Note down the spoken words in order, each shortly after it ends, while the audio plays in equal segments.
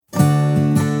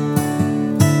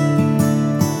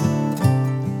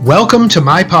Welcome to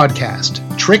my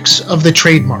podcast, Tricks of the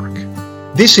Trademark.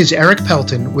 This is Eric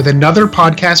Pelton with another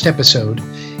podcast episode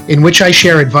in which I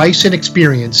share advice and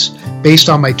experience based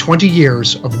on my 20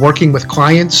 years of working with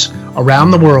clients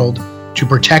around the world to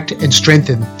protect and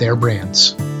strengthen their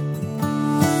brands.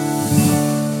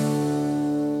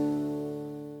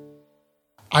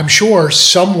 I'm sure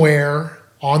somewhere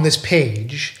on this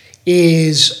page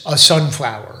is a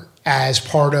sunflower as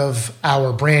part of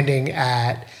our branding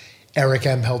at Eric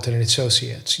M. Pelton and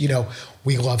Associates. You know,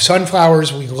 we love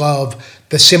sunflowers. We love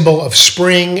the symbol of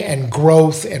spring and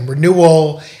growth and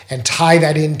renewal, and tie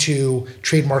that into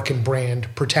trademark and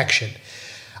brand protection.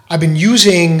 I've been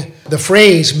using the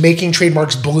phrase making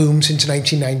trademarks bloom since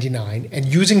 1999 and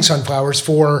using sunflowers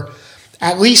for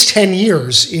at least 10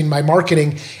 years in my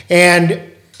marketing. And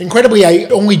incredibly, I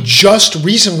only just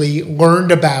recently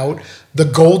learned about the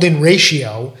golden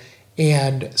ratio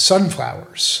and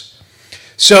sunflowers.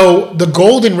 So the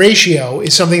golden ratio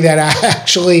is something that I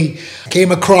actually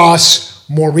came across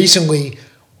more recently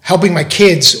helping my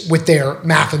kids with their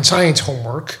math and science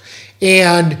homework.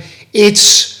 And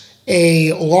it's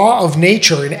a law of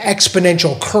nature, an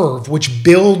exponential curve, which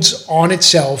builds on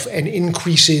itself and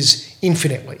increases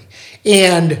infinitely.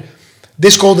 And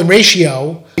this golden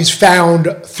ratio is found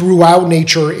throughout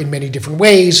nature in many different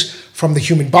ways, from the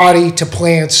human body to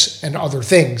plants and other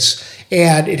things.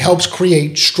 And it helps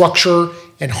create structure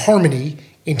and harmony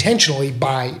intentionally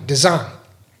by design.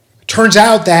 Turns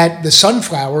out that the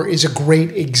sunflower is a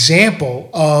great example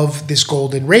of this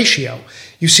golden ratio.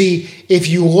 You see, if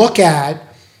you look at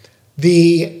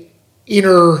the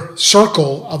inner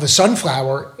circle of a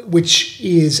sunflower, which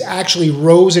is actually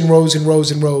rows and rows and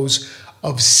rows and rows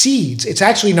of seeds, it's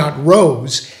actually not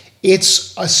rows,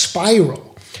 it's a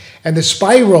spiral. And the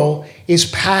spiral is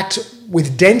packed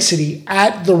with density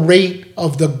at the rate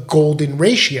of the golden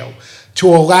ratio to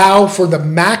allow for the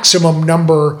maximum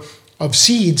number of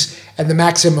seeds and the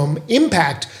maximum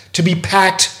impact to be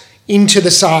packed into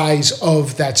the size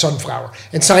of that sunflower.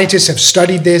 And scientists have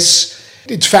studied this.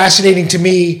 It's fascinating to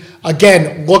me.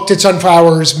 Again, looked at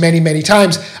sunflowers many, many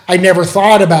times. I never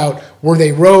thought about were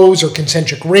they rows or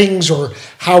concentric rings or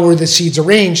how were the seeds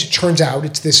arranged. It turns out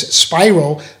it's this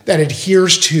spiral that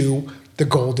adheres to the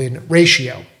golden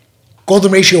ratio.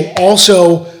 Golden ratio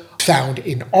also found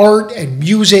in art and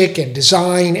music and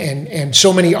design and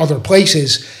so many other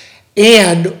places.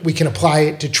 And we can apply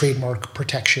it to trademark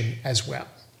protection as well.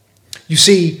 You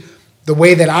see, the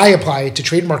way that I apply it to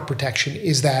trademark protection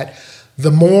is that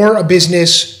the more a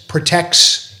business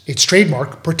protects its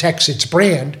trademark, protects its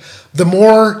brand, the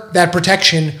more that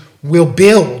protection will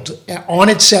build on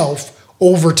itself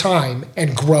over time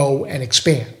and grow and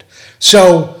expand.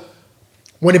 So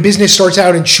when a business starts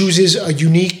out and chooses a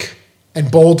unique and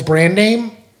bold brand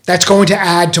name, that's going to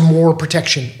add to more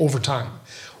protection over time.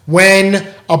 When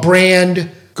a brand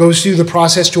goes through the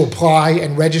process to apply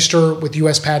and register with the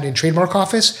U.S. Patent and Trademark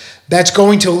Office, that's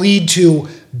going to lead to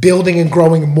building and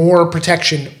growing more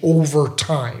protection over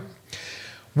time.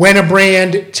 When a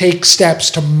brand takes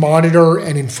steps to monitor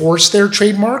and enforce their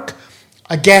trademark,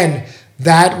 again,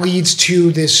 that leads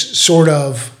to this sort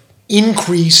of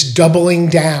increase, doubling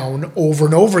down over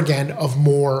and over again of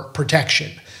more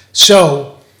protection.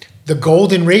 So the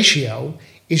golden ratio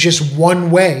is just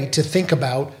one way to think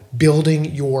about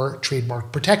building your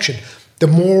trademark protection. The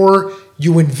more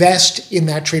you invest in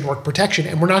that trademark protection,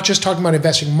 and we're not just talking about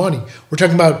investing money, we're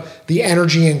talking about the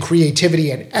energy and creativity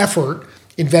and effort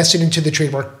invested into the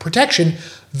trademark protection,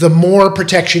 the more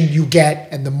protection you get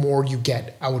and the more you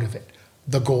get out of it.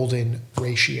 The golden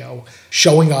ratio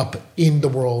showing up in the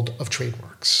world of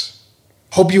trademarks.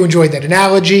 Hope you enjoyed that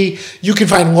analogy. You can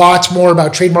find lots more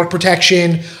about trademark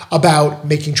protection, about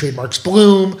making trademarks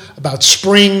bloom, about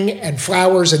spring and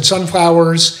flowers and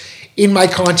sunflowers in my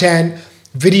content,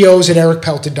 videos at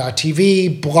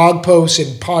ericpelton.tv, blog posts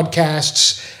and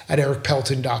podcasts at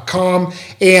ericpelton.com.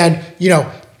 And,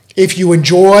 if you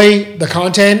enjoy the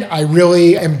content, I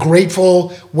really am grateful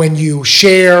when you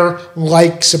share,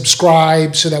 like,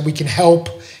 subscribe so that we can help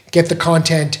get the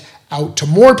content out to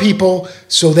more people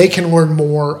so they can learn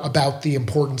more about the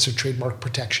importance of trademark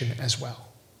protection as well.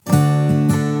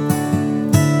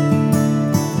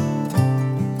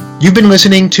 You've been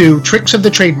listening to Tricks of the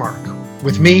Trademark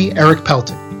with me, Eric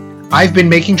Pelton. I've been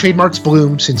making trademarks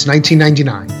bloom since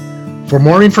 1999. For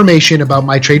more information about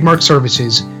my trademark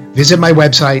services, visit my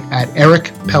website at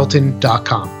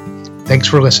ericpelton.com. Thanks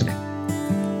for listening.